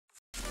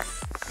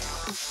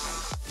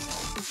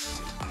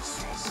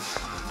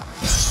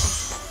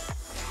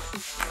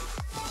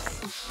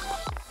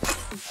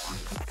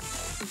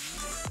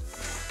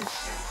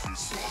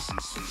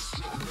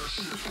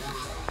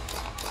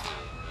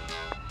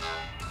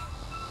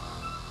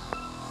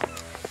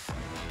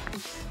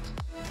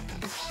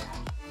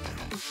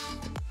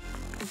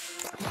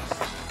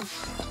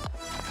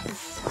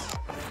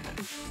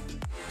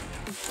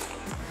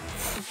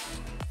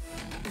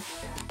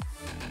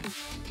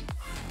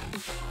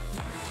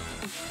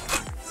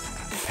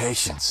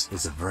Patience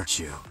is a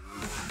virtue.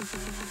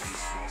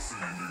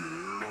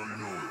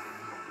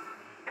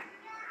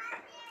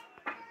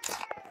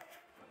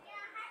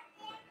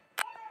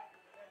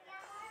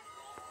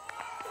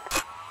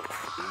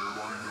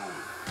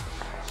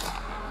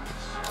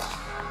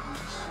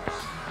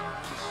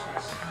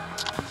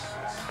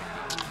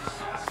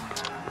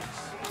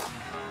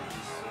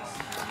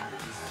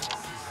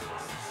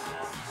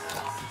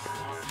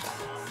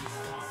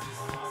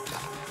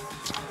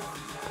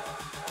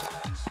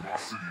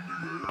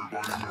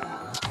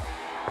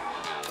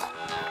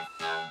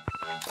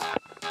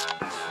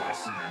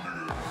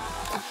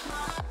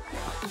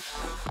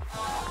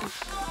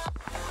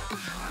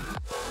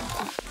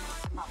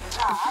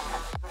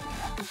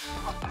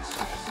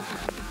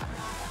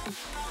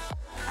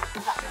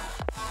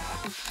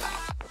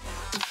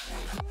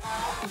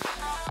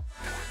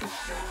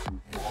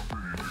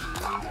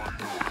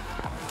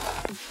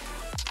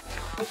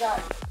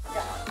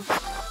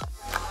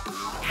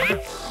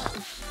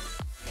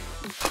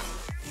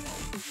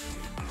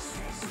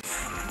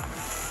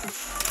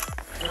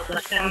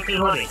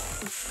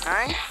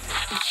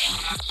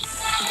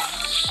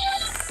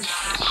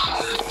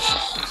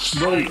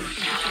 बोल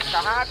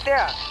कहाँ आते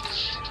हैं?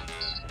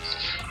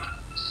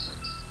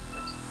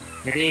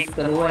 रेस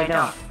करो है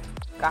ना।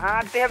 कहाँ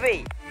आते हैं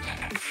भाई?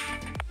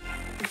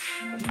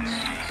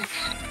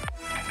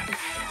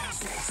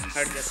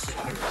 हट जाते।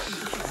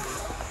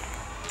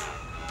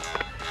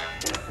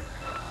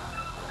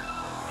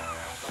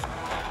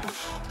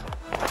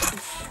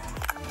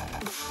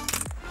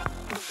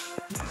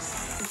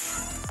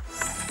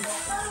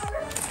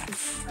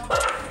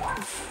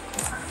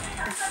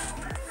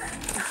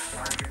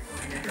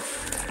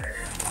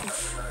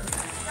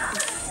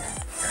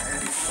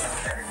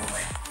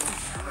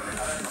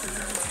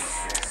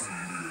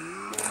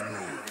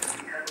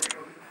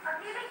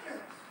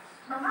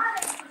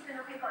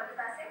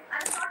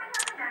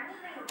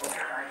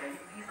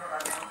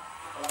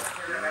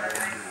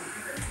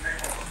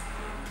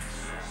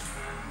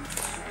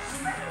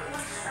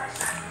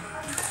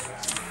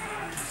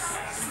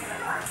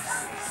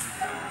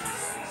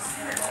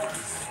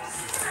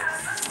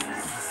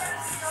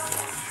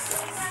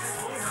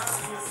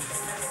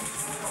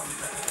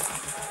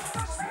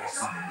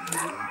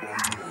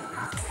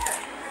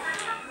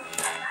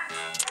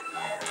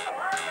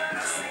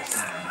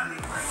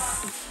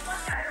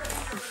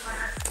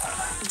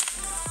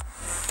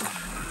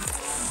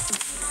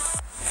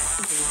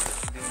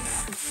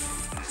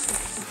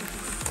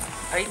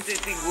 भाई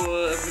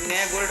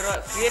नया गोल्ड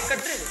क्रिएट कर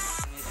रहे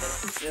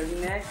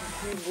नया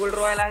गोल्ड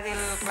रॉयल आके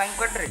क्लाइम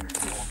कर रहे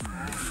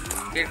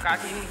फिर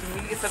काटी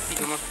मिल के सब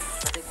चीज़ों में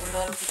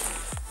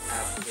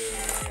अबे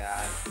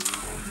यार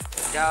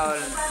जाओ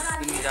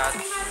स्पिन में जा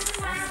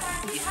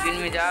स्पिन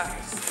में जा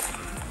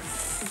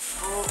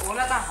तो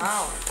बोला था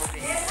हाँ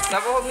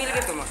सब वो मिल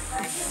गए तुम्हें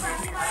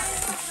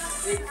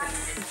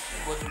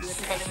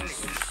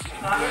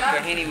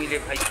कहीं नहीं मिले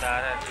भाई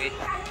सारा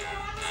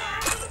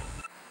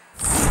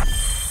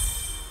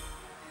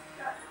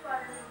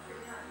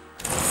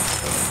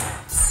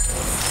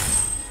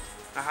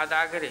हाथ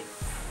आ करे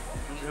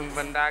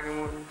बंदा आगे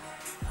मोड़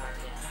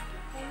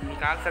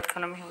निकाल सकता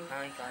ना मैं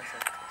हाँ निकाल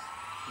सकता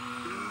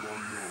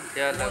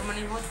चलो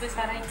मनी बहुत पे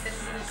सारा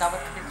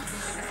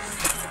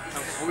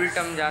फुल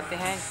टम जाते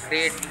हैं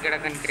क्रेट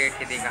गड़कन क्रेट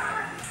के देगा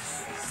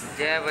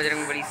जय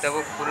बजरंग बली सब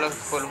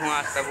खोलूँ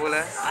आज सब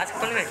बोला आज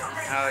खोल गए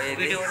हाँ ये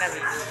वीडियो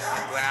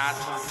बना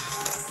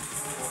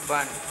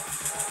ओपन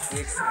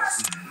एक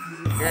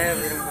जय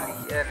बजरंग बली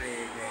अरे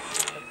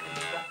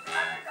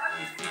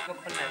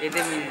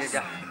इधर मिल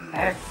जा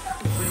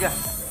खुल जा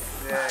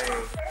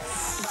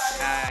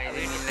हाँ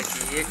इधर मिलना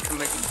चाहिए एक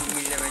मैजिक क्यूब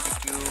मिल जाए मैजिक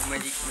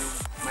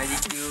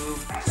क्यूब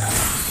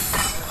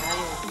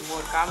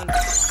मोर काम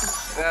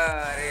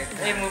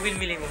अरे मोबाइल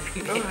मिले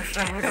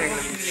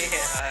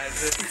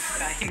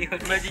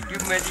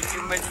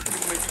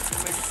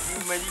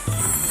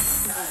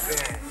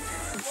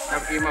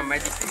अब ये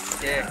मैजिक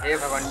हे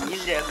भगवान मिल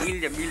जाए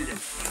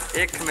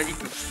एक मैजिक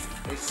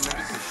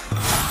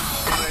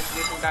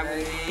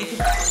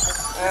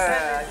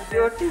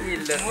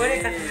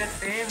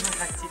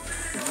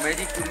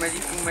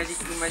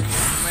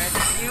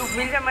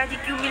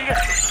मैजिक मिल जा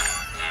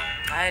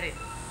अरे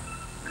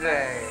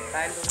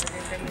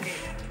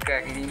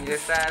कहीं नहीं मिले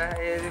सारा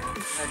ये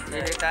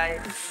लेता है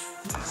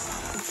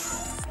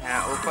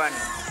हाँ ओपन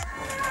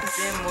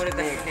सेम मोरे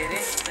तक तेरे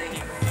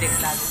देख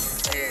ला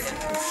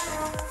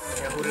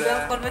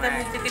ऊपर में तो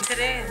मिलते कितने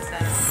रे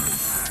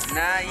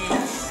नहीं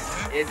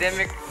ये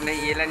में नहीं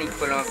ये ला नहीं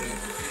खोलो अभी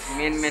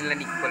मेन ला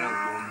नहीं खोलो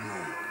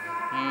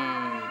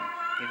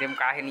ये में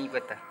काहे नहीं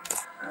पता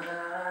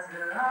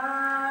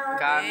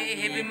का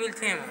ये भी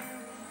मिलते हैं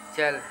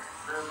चल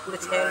पूरे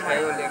 6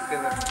 लेके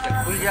चल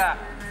खुल जा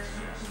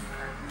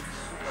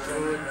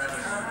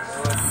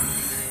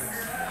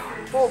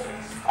ओ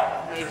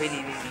नहीं भाई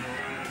नहीं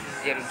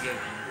जरूर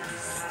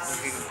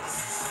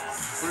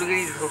खुल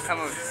गई धोखा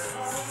में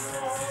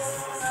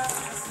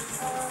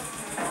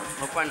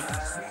ओपन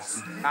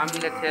काम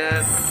मिले थे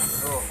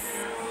ओ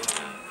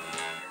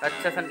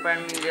अच्छा सन पैंट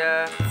मिल जा।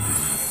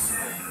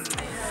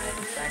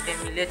 पैंटे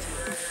मिले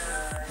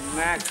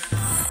मैं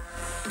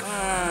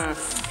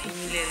नहीं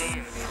मिले रे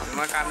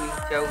मैं काम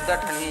 14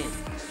 ठनी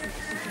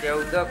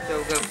 14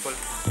 खोल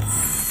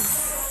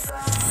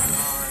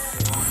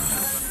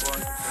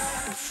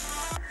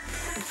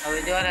अब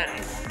ये वाला रे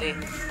देख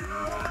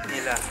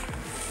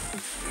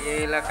ये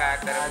ला क्या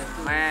कर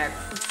मैं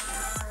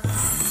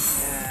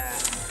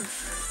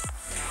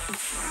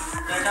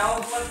जाओ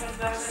ऊपर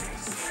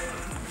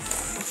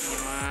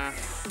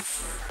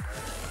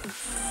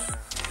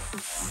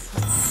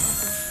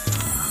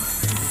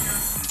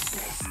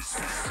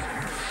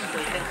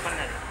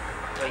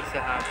पैसा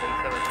हाँ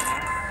पैसा बचना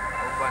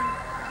ओपन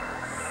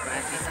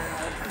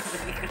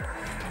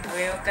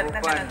अबे वो कितना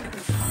ओपन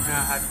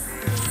हाथ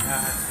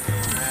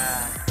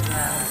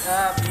पैसा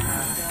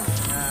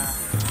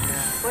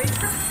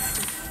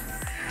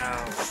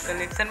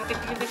कलेक्शन में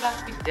कितनी दिखा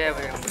जय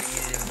बजरंगबली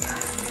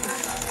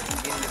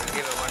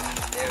जय भगवान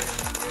जय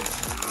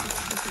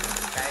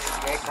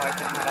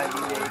महाराज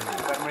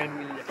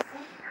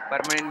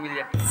परमानेंट मिल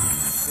जाए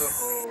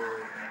ओहो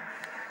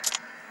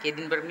के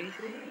दिन पर मिली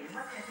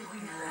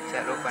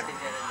चलो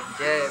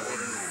जय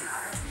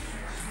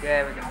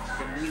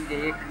मिल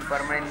जाए एक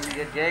परमानेंट मिल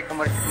जाए जय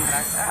कमर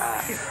महाराज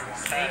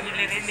नहीं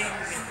मिले रे नहीं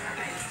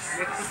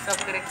ये कुछ सब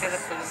करेक्टर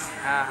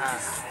हाँ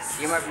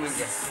ये मत मिल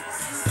जाए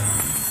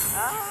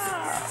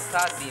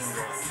 7 दिन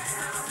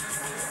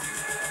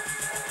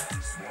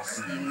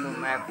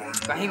मैं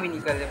कहीं भी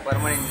निकल जाए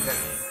परमानेंट निकल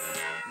जाए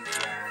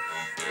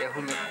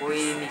में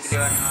कोई निकले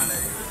वाला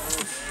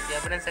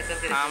अपने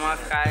सकते आमा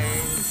का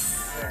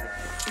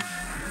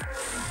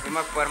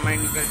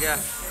परमानेंट निकल जा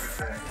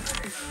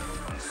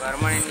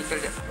परमानेंट निकल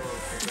जा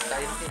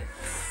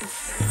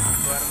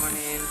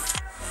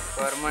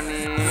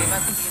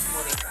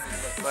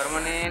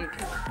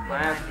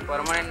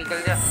परमानेंट निकल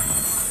जा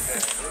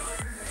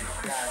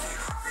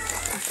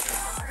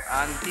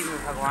अंतिम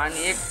भगवान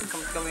एक कम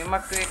से कम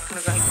एमक तो एक न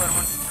कहीं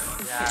परमानेंट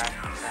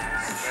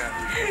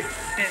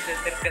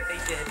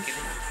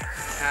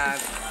हाँ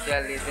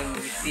चल एकदम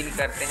 3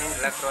 करते हैं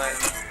लक रॉयल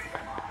में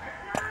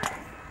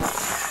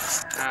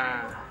हाँ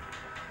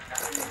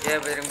जय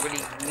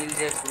बजरंगबली मिल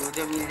जाए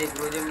ग्रोजो मिल जाए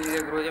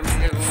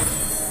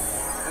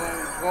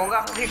गोंगा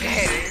हो गए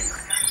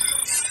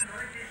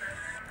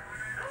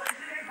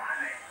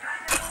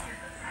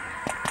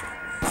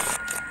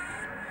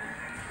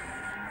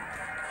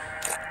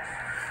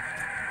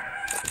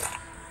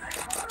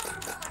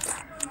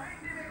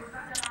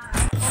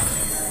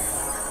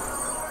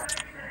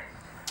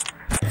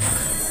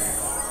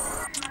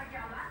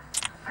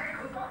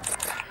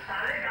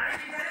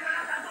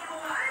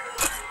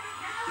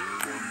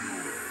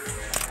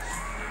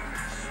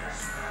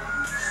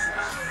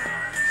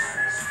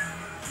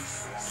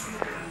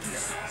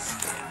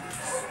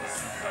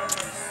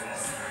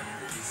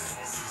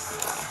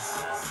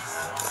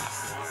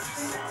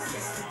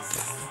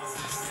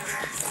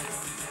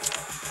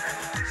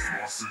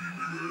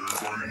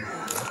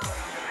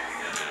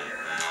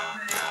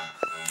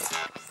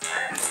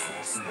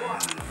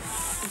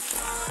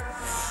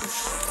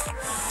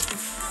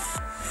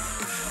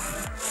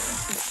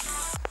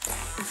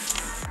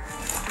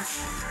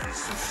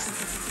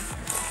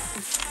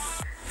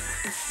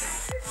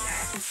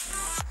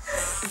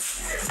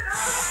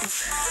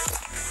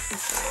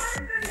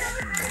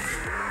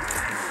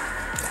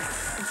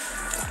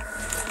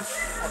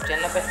अब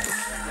चलना पे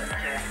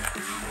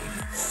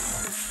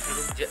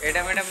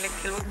एडा मैडम ने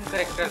खेलो तुम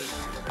character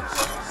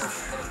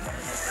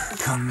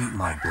Come meet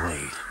my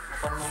blade.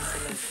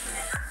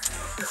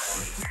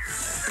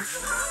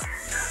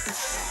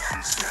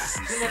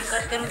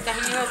 Cut करूँ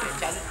कहीं नहीं हो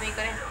चालू नहीं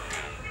करें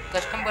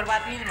कस्टम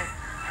बर्बाद नहीं है ना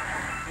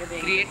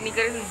क्रिएट नहीं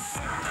करेंगे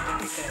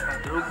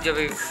रुक जब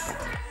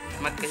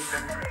मत कहीं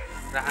कर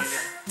रहन दे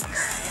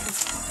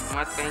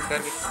मत कहीं कर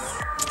भी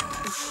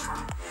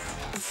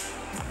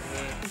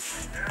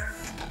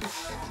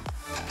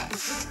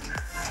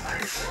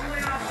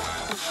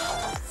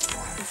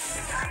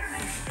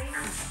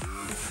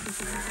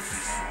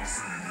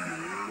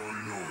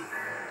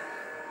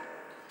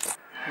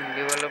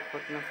डेवलप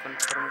करना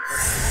कंफर्म कर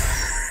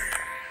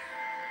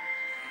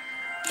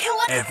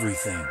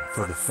Everything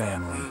for the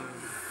family.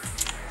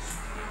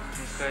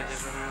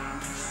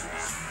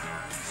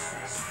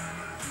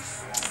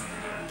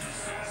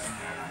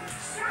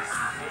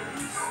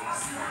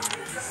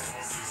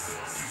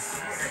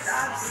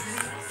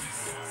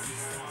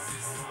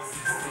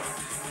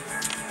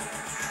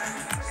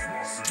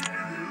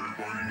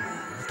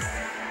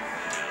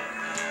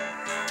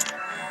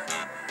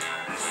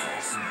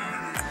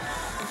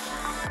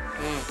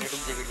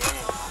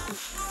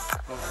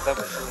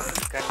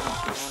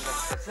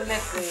 सुने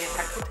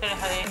हटकुट है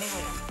नहीं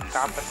मुझे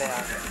क्या पता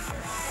यार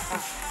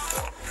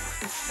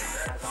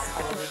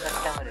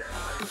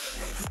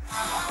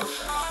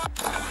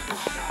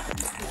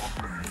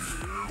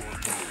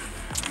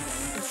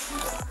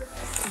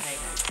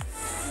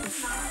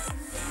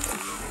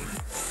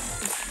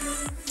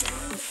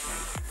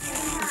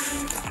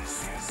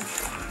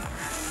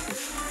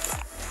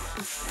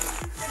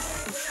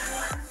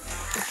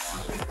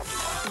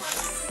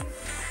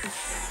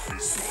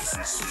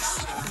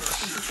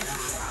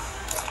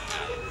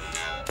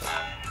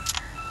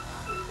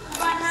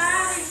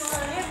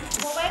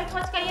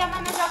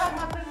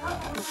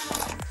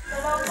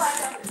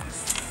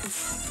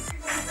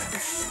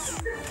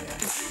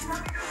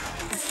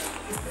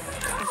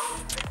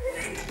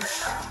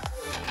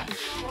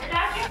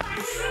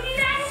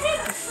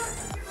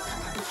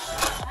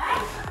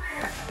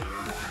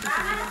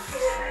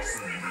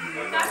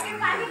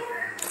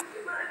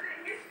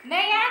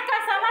नहीं